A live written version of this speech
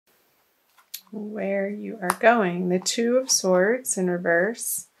where you are going. The Two of Swords in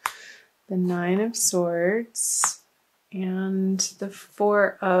reverse, the Nine of Swords, and the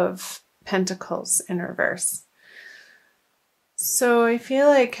Four of Pentacles in reverse. So I feel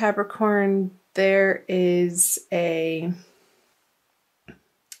like, Capricorn, there is a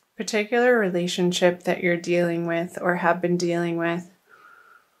particular relationship that you're dealing with or have been dealing with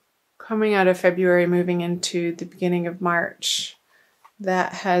coming out of February, moving into the beginning of March,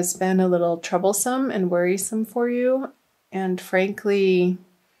 that has been a little troublesome and worrisome for you, and frankly,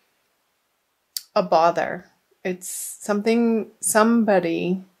 a bother. It's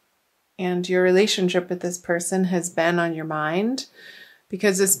somebody, and your relationship with this person has been on your mind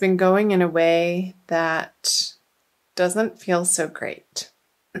because it's been going in a way that doesn't feel so great.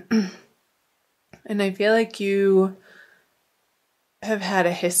 And I feel like you have had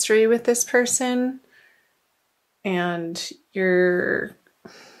a history with this person, and you're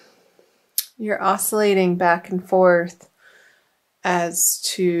oscillating back and forth as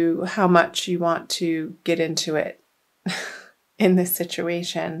to how much you want to get into it in this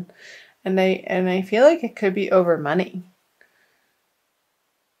situation. And I feel like it could be over money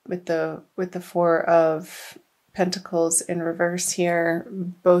with the Four of Pentacles in reverse here.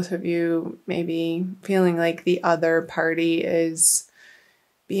 Both of you maybe feeling like the other party is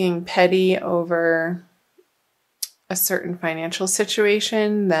being petty over a certain financial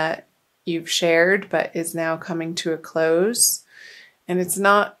situation that you've shared but is now coming to a close. And it's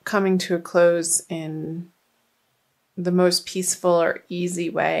not coming to a close in the most peaceful or easy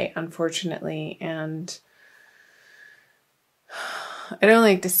way, unfortunately. And I don't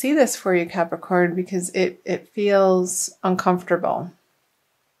like to see this for you, Capricorn, because it feels uncomfortable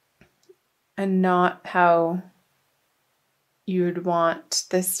and not how you would want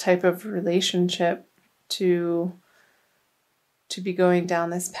this type of relationship to be going down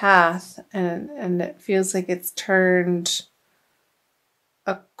this path. And it feels like it's turned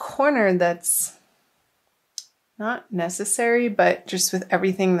a corner that's not necessary, but just with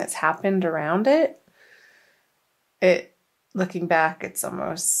everything that's happened around it, looking back, it's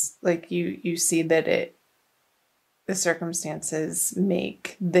almost like you see that the circumstances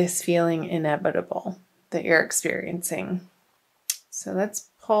make this feeling inevitable that you're experiencing. So let's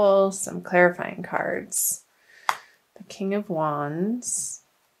pull some clarifying cards. The King of Wands.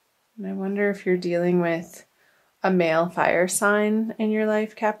 And I wonder if you're dealing with a male fire sign in your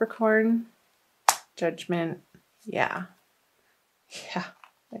life, Capricorn. Judgment. Yeah. Yeah.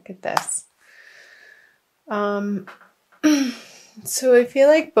 Look at this. So I feel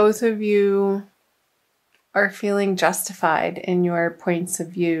like both of you are feeling justified in your points of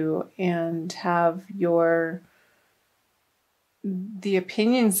view and have the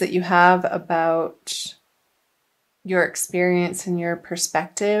opinions that you have about your experience and your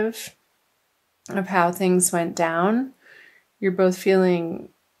perspective of how things went down. You're both feeling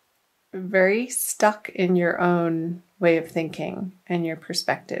very stuck in your own way of thinking and your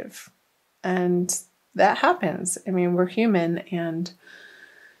perspective. And that happens. I mean, we're human, and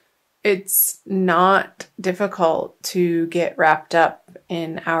it's not difficult to get wrapped up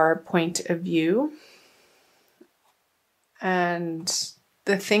in our point of view. And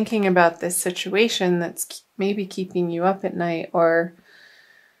the thinking about this situation that's maybe keeping you up at night, or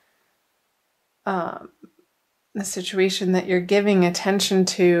the situation that you're giving attention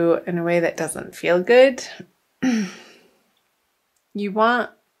to in a way that doesn't feel good, you wanted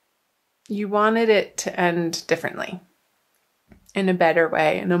it to end differently, in a better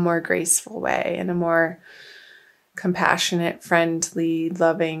way, in a more graceful way, in a more compassionate, friendly,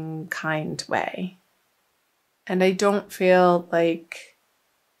 loving, kind way. And I don't feel like,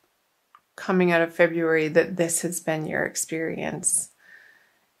 coming out of February, that this has been your experience.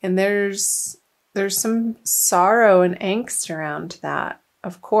 And there's some sorrow and angst around that,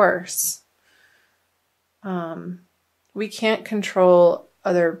 of course. We can't control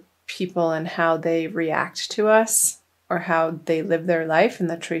other people and how they react to us or how they live their life and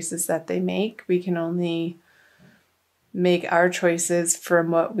the choices that they make. We can only make our choices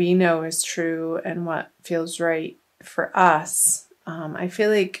from what we know is true and what feels right for us. I feel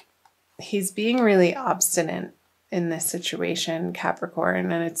like he's being really obstinate in this situation,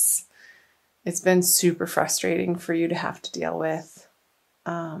 Capricorn, and it's been super frustrating for you to have to deal with.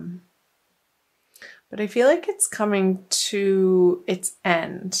 But I feel like it's coming to its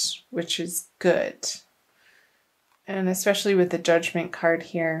end, which is good. And especially with the Judgment card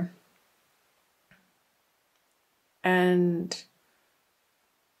here. And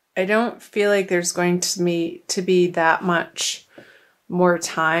I don't feel like there's going to be that much more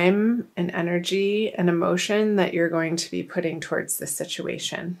time and energy and emotion that you're going to be putting towards this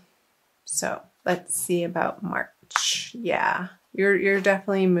situation. So let's see about March. Yeah, you're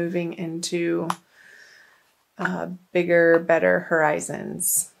definitely moving into bigger, better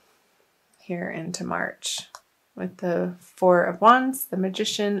horizons here into March with the Four of Wands, the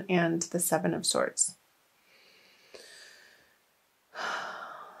Magician, and the Seven of Swords.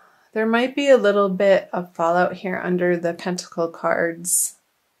 There might be a little bit of fallout here under the Pentacle cards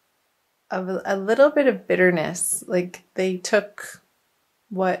of a little bit of bitterness. Like they took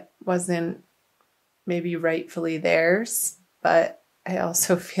what wasn't maybe rightfully theirs, but I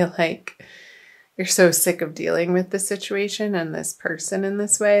also feel like you're so sick of dealing with the situation and this person in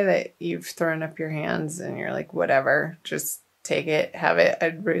this way that you've thrown up your hands and you're like, whatever, just take it, have it.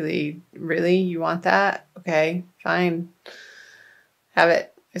 I'd really, you want that? Okay, fine. Have it.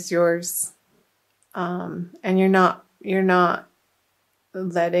 It's yours. And you're not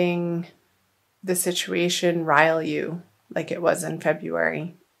letting the situation rile you like it was in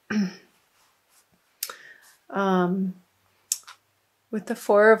February. With the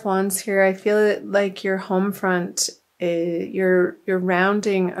Four of Wands here, I feel like your home front, you're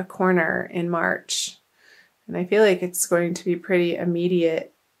rounding a corner in March. And I feel like it's going to be pretty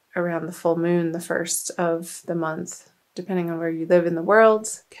immediate around the full moon, the first of the month, depending on where you live in the world,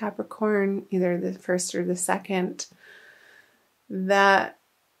 Capricorn, either the first or the second, that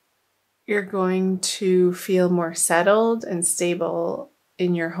you're going to feel more settled and stable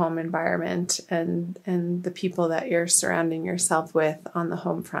in your home environment and the people that you're surrounding yourself with on the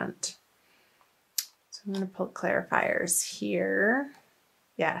home front. So I'm going to pull clarifiers here.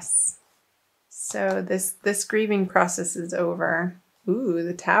 Yes. So this grieving process is over. Ooh,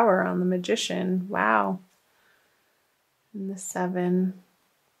 the Tower on the Magician. Wow. And the Seven.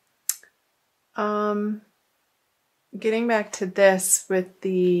 Getting back to this with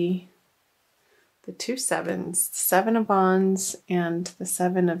the two sevens, the Seven of Wands and the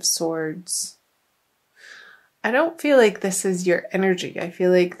Seven of Swords. I don't feel like this is your energy. I feel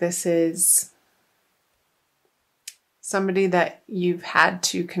like this is somebody that you've had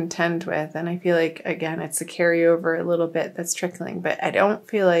to contend with. And I feel like, again, it's a carryover a little bit that's trickling, but I don't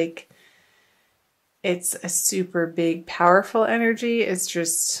feel like it's a super big, powerful energy. It's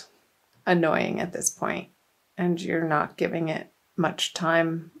just annoying at this point, and you're not giving it much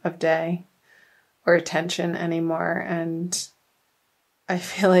time of day or attention anymore. And I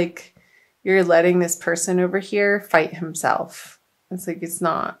feel like you're letting this person over here fight himself. It's like it's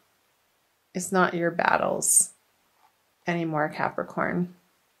not your battles anymore, Capricorn.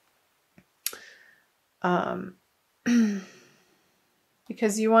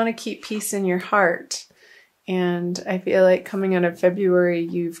 Because you want to keep peace in your heart. And I feel like coming out of February,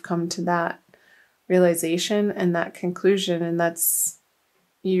 you've come to that realization and that conclusion, and that's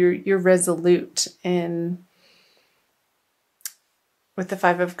you're resolute in. With the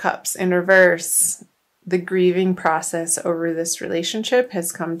Five of Cups in reverse, the grieving process over this relationship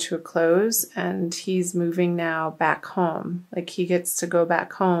has come to a close, and he's moving now back home. Like he gets to go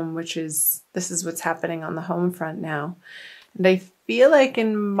back home, this is what's happening on the home front now. And I feel like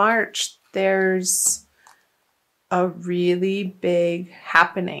in March, there's a really big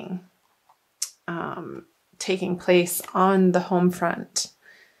happening taking place on the home front.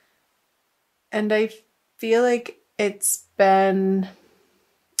 And I feel like you've been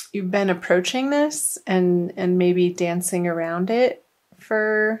approaching this and maybe dancing around it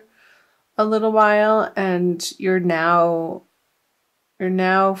for a little while, and you're now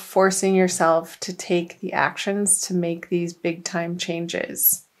forcing yourself to take the actions to make these big time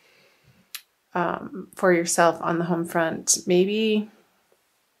changes for yourself on the home front. Maybe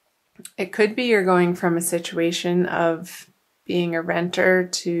it could be you're going from a situation of being a renter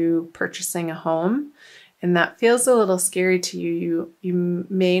to purchasing a home. And that feels a little scary to you. You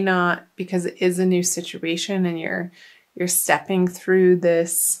may not, because it is a new situation and you're stepping through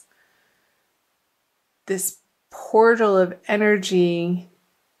this portal of energy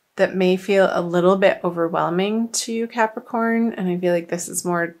that may feel a little bit overwhelming to you, Capricorn. And I feel like this is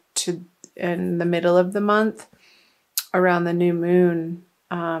more in the middle of the month around the new moon.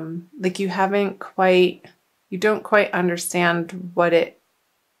 Like you don't quite understand what it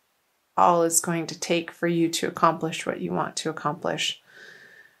all is going to take for you to accomplish what you want to accomplish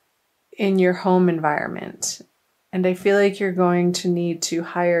in your home environment. And I feel like you're going to need to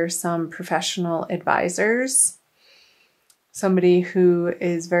hire some professional advisors, somebody who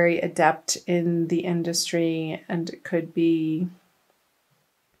is very adept in the industry, and it could be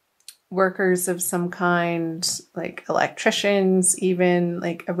workers of some kind, like electricians even.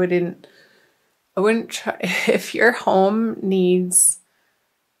 Like I wouldn't try if your home needs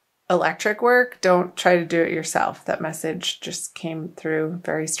electric work, don't try to do it yourself. That message just came through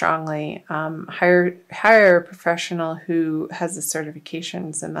very strongly. Hire a professional who has the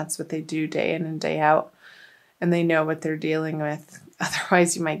certifications, and that's what they do day in and day out, and they know what they're dealing with.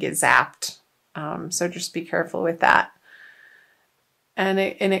 Otherwise, you might get zapped. So just be careful with that. And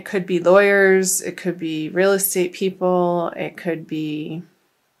it could be lawyers, it could be real estate people, it could be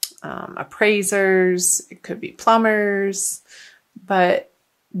appraisers, it could be plumbers, but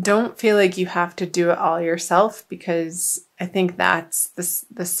don't feel like you have to do it all yourself, because I think that's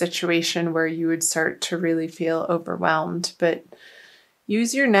the situation where you would start to really feel overwhelmed. But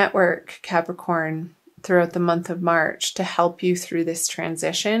use your network, Capricorn, throughout the month of March to help you through this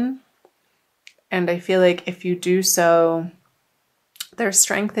transition. And I feel like if you do so, there's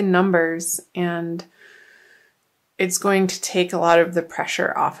strength in numbers, and it's going to take a lot of the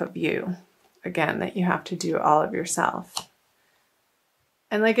pressure off of you. Again, that you have to do all of yourself.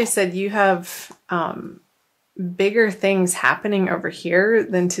 And like I said, you have bigger things happening over here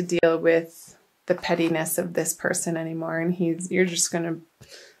than to deal with the pettiness of this person anymore. And you're just going to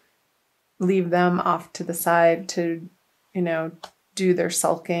leave them off to the side to, do their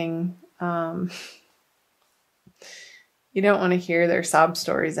sulking. You don't want to hear their sob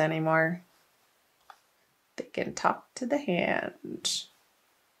stories anymore. They can talk to the hand.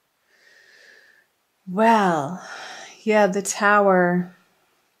 Well, yeah, the Tower.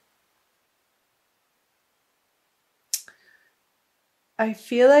 I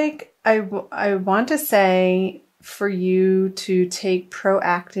feel like I want to say for you to take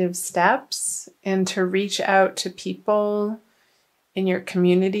proactive steps and to reach out to people in your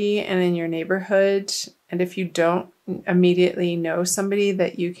community and in your neighborhood. And if you don't immediately know somebody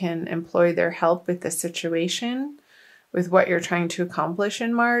that you can employ their help with the situation, with what you're trying to accomplish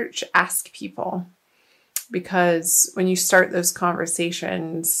in March, ask people. Because when you start those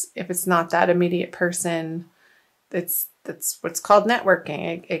conversations, if it's not that immediate person, that's what's called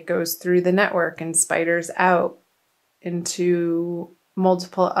networking. It goes through the network and spiders out into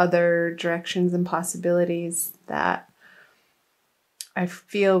multiple other directions and possibilities that I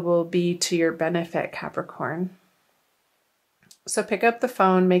feel will be to your benefit, Capricorn. So pick up the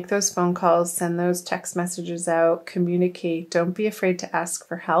phone, make those phone calls, send those text messages out, communicate. Don't be afraid to ask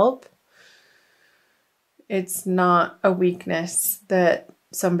for help. It's not a weakness that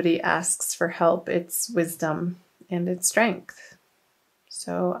somebody asks for help. It's wisdom and it's strength.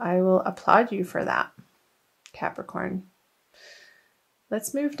 So I will applaud you for that, Capricorn.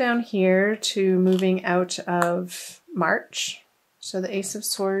 Let's move down here to moving out of March. So the Ace of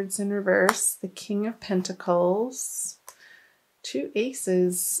Swords in reverse, the King of Pentacles, 2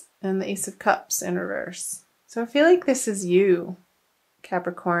 aces, and the Ace of Cups in reverse. So I feel like this is you,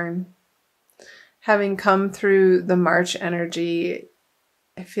 Capricorn. Having come through the March energy,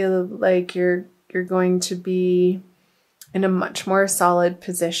 I feel like you're going to be in a much more solid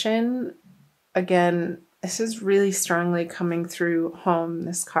position. Again, this is really strongly coming through home,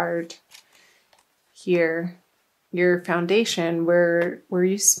 this card here. Your foundation, where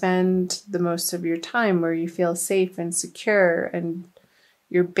you spend the most of your time, where you feel safe and secure, and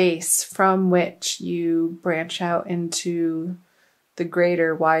your base from which you branch out into the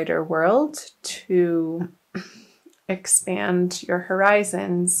greater, wider world to expand your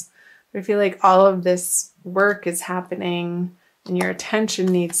horizons. But I feel like all of this work is happening and your attention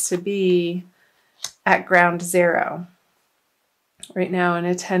needs to be at ground zero right now and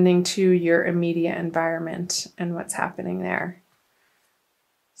attending to your immediate environment and what's happening there.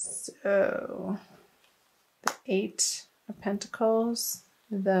 So the 8 of Pentacles,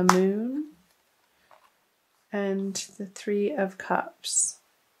 the Moon, and the 3 of Cups.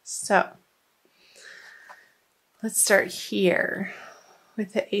 So let's start here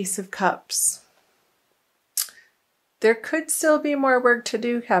with the Ace of Cups. There could still be more work to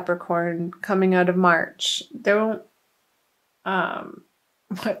do, Capricorn, coming out of March. Don't,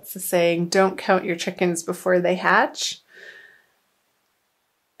 what's the saying? Don't count your chickens before they hatch.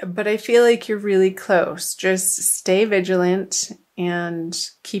 But I feel like you're really close. Just stay vigilant and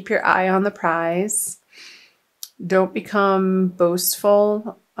keep your eye on the prize. Don't become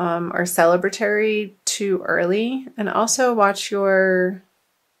boastful or celebratory too early. And also watch your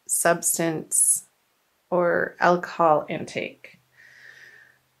substance or alcohol intake.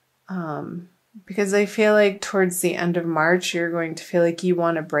 Because I feel like towards the end of March, you're going to feel like you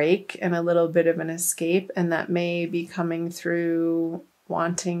want a break and a little bit of an escape. And that may be coming through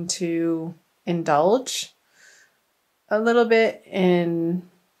wanting to indulge a little bit in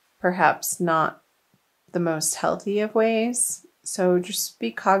perhaps not the most healthy of ways. So just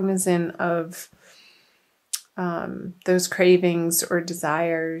be cognizant of those cravings or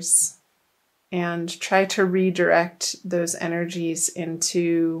desires, and try to redirect those energies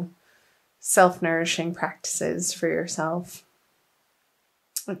into self-nourishing practices for yourself.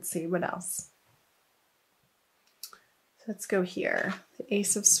 Let's see, what else? So let's go here. The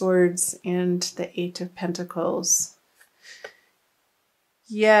Ace of Swords and the Eight of Pentacles.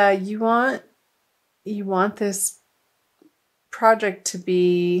 Yeah, you want this project to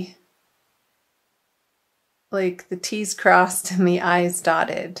be like the T's crossed and the I's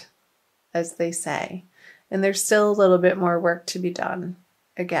dotted, as they say. And there's still a little bit more work to be done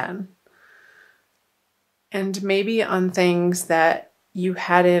again. And maybe on things that you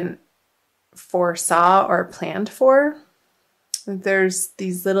hadn't foresaw or planned for. There's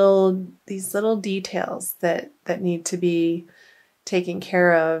these little details that need to be taken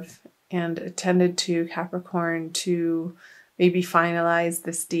care of and attended to, Capricorn, to maybe finalize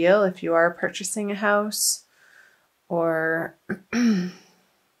this deal if you are purchasing a house, or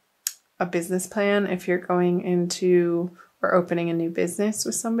a business plan if you're going into or opening a new business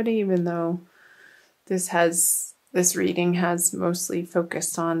with somebody, even though this reading has mostly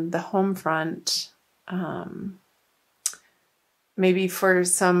focused on the home front. Maybe for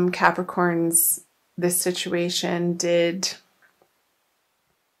some Capricorns, this situation did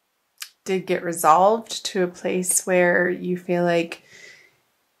get resolved to a place where you feel like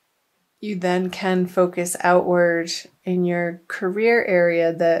you then can focus outward in your career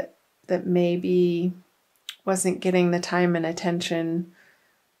area that maybe wasn't getting the time and attention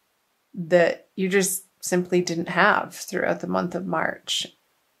that you just simply didn't have throughout the month of March.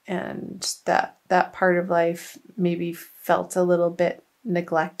 And that part of life maybe felt a little bit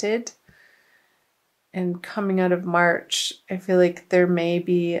neglected. And coming out of March, I feel like there may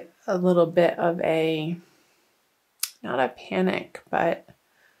be a little bit of not a panic, but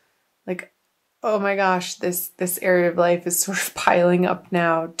like, oh my gosh, this area of life is sort of piling up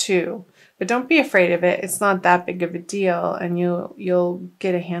now too. But don't be afraid of it. It's not that big of a deal, and you'll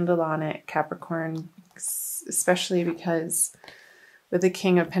get a handle on it, Capricorn, especially because with the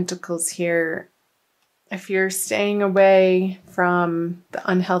King of Pentacles here, if you're staying away from the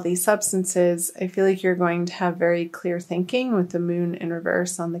unhealthy substances, I feel like you're going to have very clear thinking with the Moon in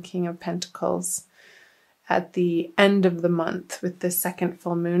reverse on the King of Pentacles at the end of the month with the second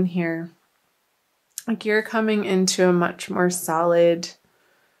full moon here. Like, you're coming into a much more solid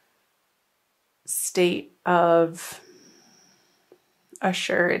state of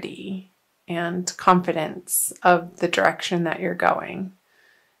assurity and confidence of the direction that you're going.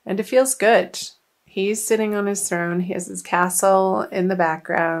 And it feels good. He's sitting on his throne. He has his castle in the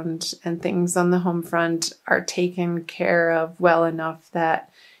background, and things on the home front are taken care of well enough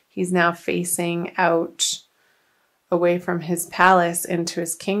that he's now facing out away from his palace into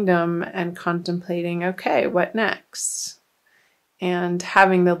his kingdom and contemplating, okay, what next? And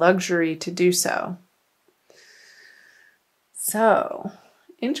having the luxury to do so. So,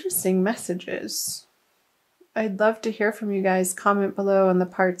 interesting messages. I'd love to hear from you guys. Comment below on the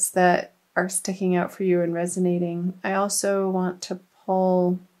parts that are sticking out for you and resonating. I also want to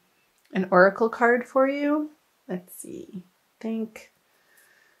pull an oracle card for you. Let's see. I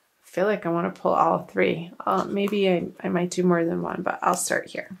feel like I want to pull all three. Maybe I might do more than one, but I'll start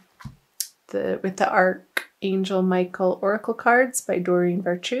here. With the Archangel Michael Oracle cards by Doreen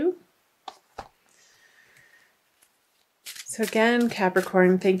Virtue. So again,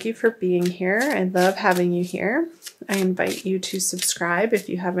 Capricorn, thank you for being here. I love having you here. I invite you to subscribe if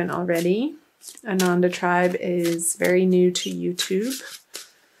you haven't already. Ananda Tribe is very new to YouTube.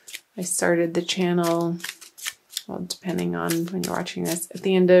 I started the channel, well, depending on when you're watching this, at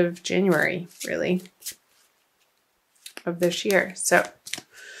the end of January, really, of this year. So,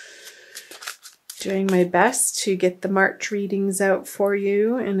 doing my best to get the March readings out for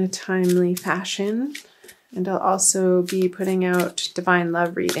you in a timely fashion. And I'll also be putting out divine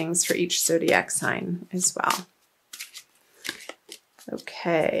love readings for each zodiac sign as well.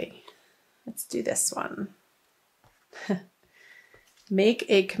 Okay, let's do this one. Make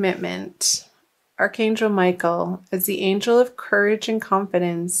a commitment. Archangel Michael, as the angel of courage and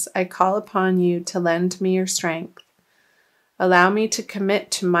confidence, I call upon you to lend me your strength. Allow me to commit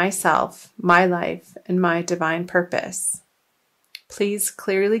to myself, my life, and my divine purpose. Please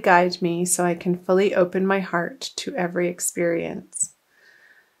clearly guide me so I can fully open my heart to every experience.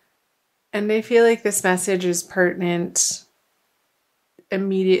 And I feel like this message is pertinent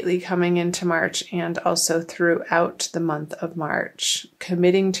immediately coming into March and also throughout the month of March.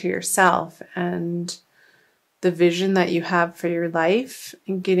 Committing to yourself and the vision that you have for your life,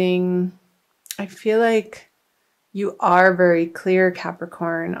 and getting, I feel like you are very clear,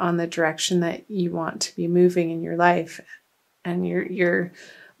 Capricorn, on the direction that you want to be moving in your life. And you're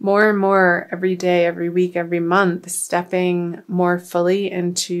more and more every day, every week, every month, stepping more fully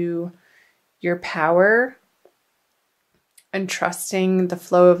into your power and trusting the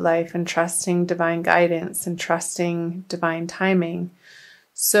flow of life and trusting divine guidance and trusting divine timing.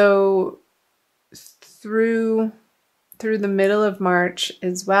 So through the middle of March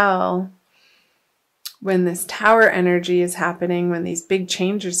as well, when this tower energy is happening, when these big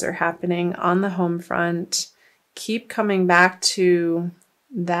changes are happening on the home front, keep coming back to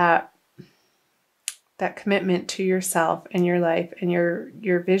that commitment to yourself and your life and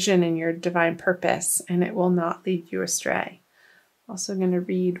your vision and your divine purpose, and it will not lead you astray. Also going to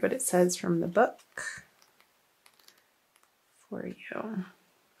read what it says from the book for you.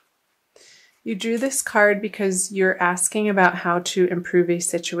 You drew this card because you're asking about how to improve a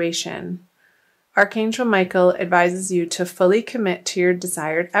situation. Archangel Michael advises you to fully commit to your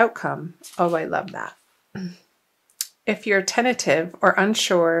desired outcome. Oh, I love that. If you're tentative or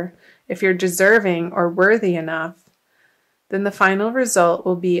unsure, if you're deserving or worthy enough, then the final result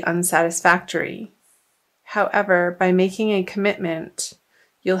will be unsatisfactory. However, by making a commitment,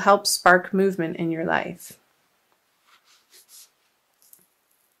 you'll help spark movement in your life.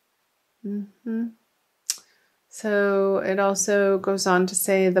 So it also goes on to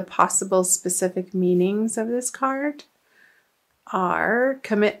say the possible specific meanings of this card are: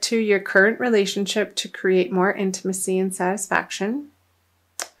 commit to your current relationship to create more intimacy and satisfaction.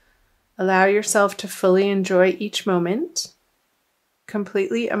 Allow yourself to fully enjoy each moment.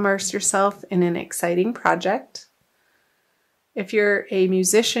 Completely immerse yourself in an exciting project. If you're a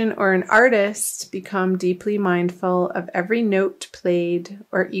musician or an artist, become deeply mindful of every note played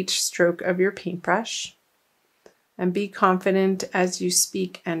or each stroke of your paintbrush. And be confident as you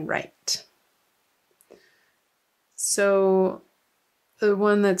speak and write. So the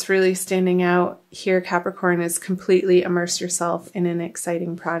one that's really standing out here, Capricorn, is completely immerse yourself in an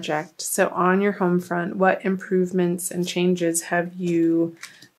exciting project. So on your home front, what improvements and changes have you